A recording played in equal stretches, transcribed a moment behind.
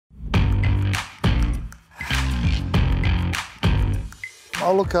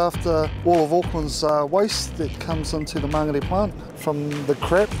I look after all of Auckland's waste that comes into the Māngere plant, from the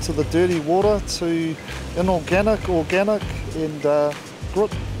crap to the dirty water to inorganic, organic and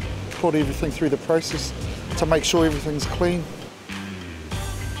grit. Put everything through the process to make sure everything's clean.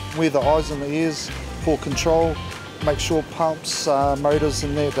 We're the eyes and the ears for control, make sure pumps, motors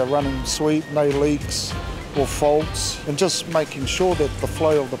and that are running sweet, no leaks or faults, and just making sure that the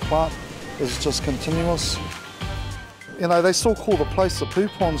flow of the plant is just continuous. You know, they still call the place the poo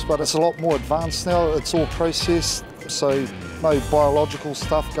ponds, but it's a lot more advanced now. It's all processed, so no biological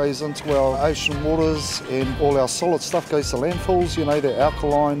stuff goes into our ocean waters, and all our solid stuff goes to landfills. You know, they're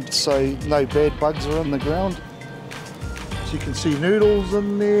alkaline, so no bad bugs are in the ground. So you can see noodles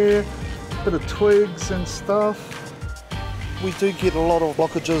in there, a bit of twigs and stuff. We do get a lot of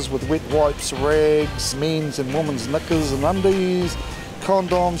blockages with wet wipes, rags, men's and women's knickers and undies,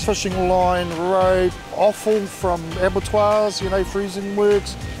 condoms, fishing line, rope, offal from abattoirs, you know, freezing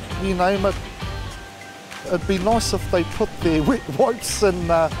works, you name it. It'd be nice if they put their wet wipes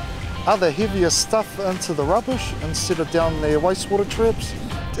and other heavier stuff into the rubbish instead of down their wastewater traps.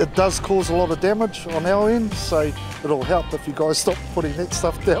 It does cause a lot of damage on our end, so it'll help if you guys stop putting that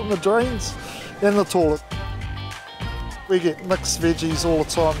stuff down the drains and the toilet. We get mixed veggies all the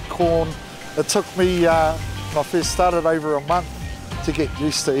time, corn. It took me, when I first started, over a month to get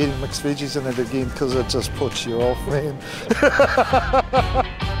used to eating mixed veggies in it again, because it just puts you off, man.